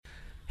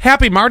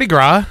Happy Mardi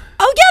Gras.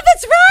 Oh, yeah,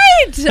 that's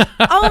right.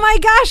 Oh, my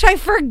gosh, I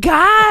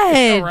forgot.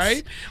 All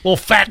right. Little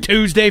Fat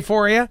Tuesday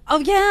for you. Oh,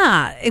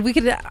 yeah. If we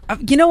could,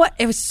 you know what?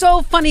 It was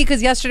so funny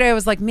because yesterday I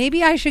was like,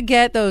 maybe I should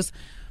get those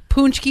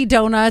Punchki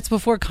donuts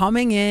before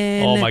coming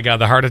in. Oh, my God.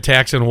 The heart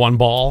attacks in one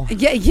ball.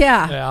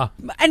 Yeah.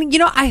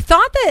 And, I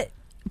thought that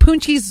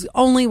Punchkis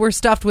only were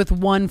stuffed with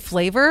one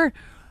flavor,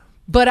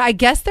 but I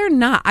guess they're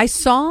not. I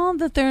saw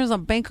that there's a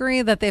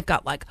bakery that they've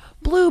got like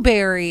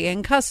blueberry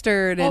and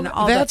custard and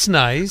all that. That's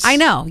nice. I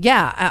know.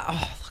 Yeah.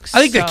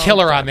 I think the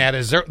killer on that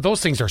is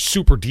those things are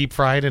super deep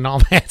fried and all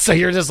that. So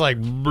you're just like,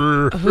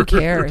 who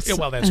cares? Yeah,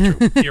 well, that's true.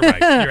 You're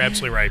right. You're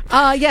absolutely right.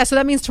 Yeah. So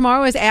that means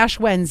tomorrow is Ash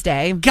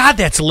Wednesday. God,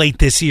 that's late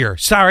this year.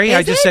 Sorry,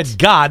 I just said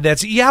God.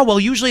 Well,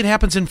 usually it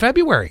happens in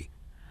February.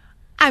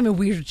 I mean,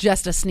 we're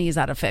just a sneeze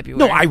out of February.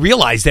 No, I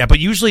realize that, but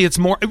usually it's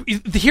more.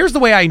 Here's the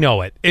way I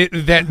know it.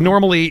 That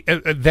normally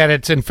that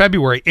it's in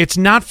February. It's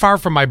not far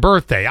from my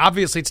birthday.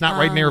 Obviously, it's not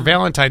right near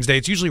Valentine's Day.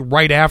 It's usually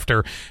right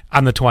after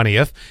on the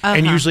 20th,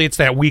 and usually it's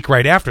that week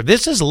right after.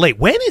 This is late.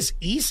 When is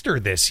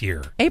Easter this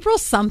year? April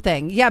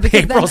something. Yeah,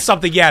 because April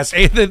something. Yes, the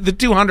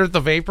 200th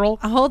of April.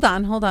 Hold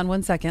on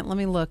 1 second. Let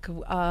me look.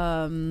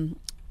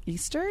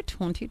 Easter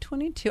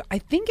 2022. I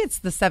think it's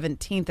the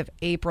 17th of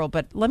April,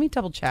 but let me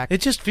double check.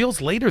 It just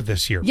feels later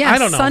this year. Yeah, I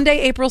don't know.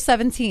 Sunday, April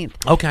 17th.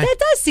 Okay. That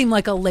does seem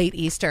like a late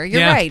Easter.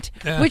 You're right.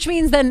 Yeah. Which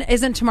means then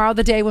isn't tomorrow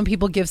the day when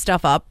people give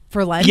stuff up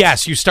for Lent?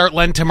 Yes, you start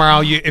Lent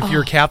tomorrow. If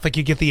you're Catholic,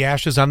 you get the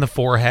ashes on the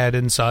forehead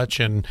and such.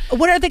 And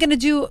what are they going to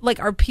do? Like,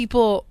 are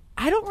people...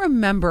 I don't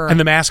remember. And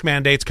the mask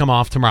mandates come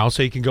off tomorrow,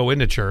 so you can go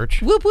into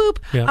church. Whoop, whoop.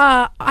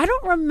 Yeah. I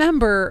don't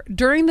remember,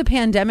 during the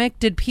pandemic,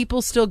 did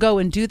people still go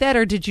and do that,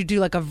 or did you do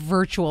like a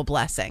virtual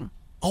blessing?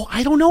 Oh,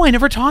 I don't know. I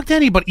never talked to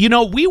anybody.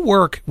 We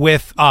work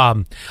with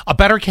a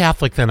better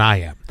Catholic than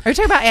I am. Are you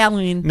talking about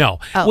Aline? No.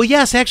 Oh. Well,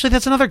 yes, actually,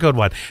 that's another good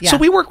one. Yeah. So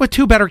we work with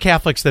two better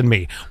Catholics than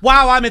me.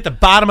 Wow, I'm at the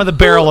bottom of the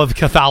barrel of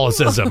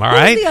Catholicism, all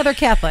right? Who's the other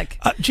Catholic?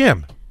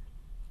 Jim.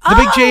 The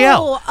big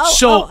JL.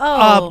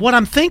 Oh. What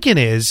I'm thinking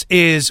is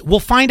we'll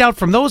find out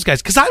from those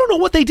guys, because I don't know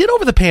what they did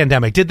over the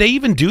pandemic. Did they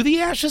even do the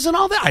ashes and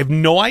all that? I have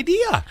no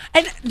idea.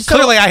 And so,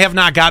 clearly, I have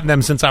not gotten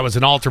them since I was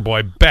an altar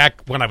boy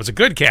back when I was a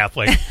good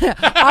Catholic.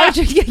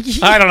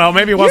 I don't know.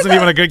 Maybe it wasn't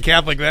even a good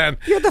Catholic then.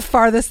 You're the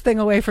farthest thing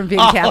away from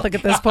being Catholic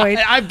at this point.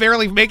 I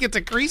barely make it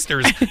to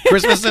Creasters,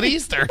 Christmas and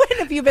Easter. When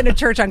have you been to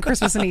church on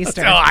Christmas and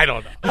Easter? No, I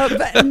don't know.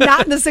 But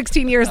not in the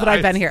 16 years that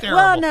I've been here.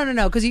 Terrible. Well,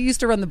 no, because you used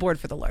to run the board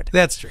for the Lord.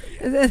 That's true.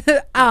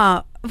 Yeah.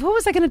 What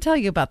was I going to tell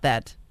you about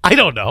that? I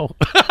don't know.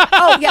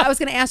 Oh, yeah, I was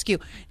going to ask you,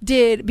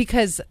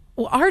 because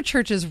our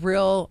church is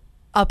real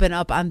up and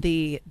up on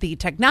the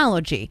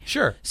technology.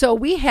 Sure. So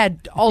we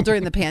had, all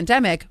during the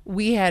pandemic,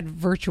 we had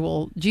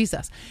virtual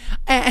Jesus.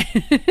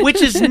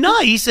 Which is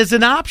nice as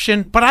an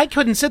option, but I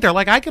couldn't sit there.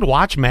 Like, I could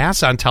watch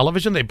Mass on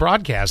television. They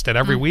broadcast it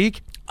every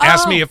week.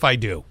 Ask me if I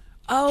do.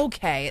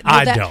 Okay.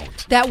 I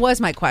don't. That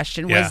was my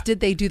question, was Yeah. did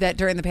they do that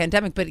during the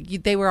pandemic? But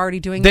they were already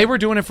doing They it? were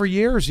doing it for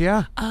years,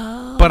 yeah.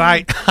 Oh. But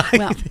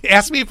Well.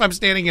 ask me if I'm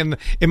standing in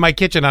my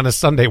kitchen on a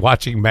Sunday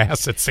watching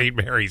Mass at St.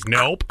 Mary's.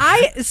 Nope.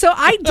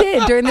 I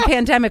did during the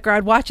pandemic, or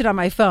I'd watch it on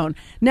my phone.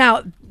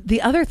 Now,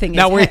 the other thing is...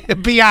 Now,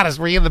 be honest,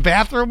 were you in the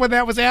bathroom when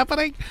that was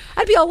happening?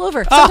 I'd be all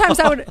over. Sometimes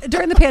I would,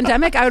 during the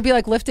pandemic, I would be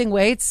like lifting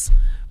weights,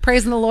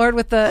 praising the Lord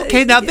with the...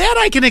 Okay, now that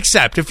I can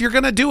accept. If you're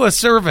going to do a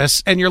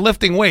service and you're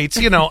lifting weights,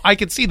 I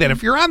can see that.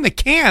 If you're on the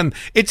can,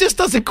 it just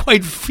doesn't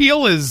quite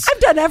feel as...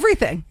 I've done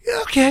everything.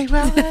 Okay,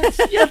 well, that's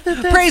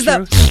Praise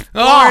true. the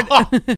Lord.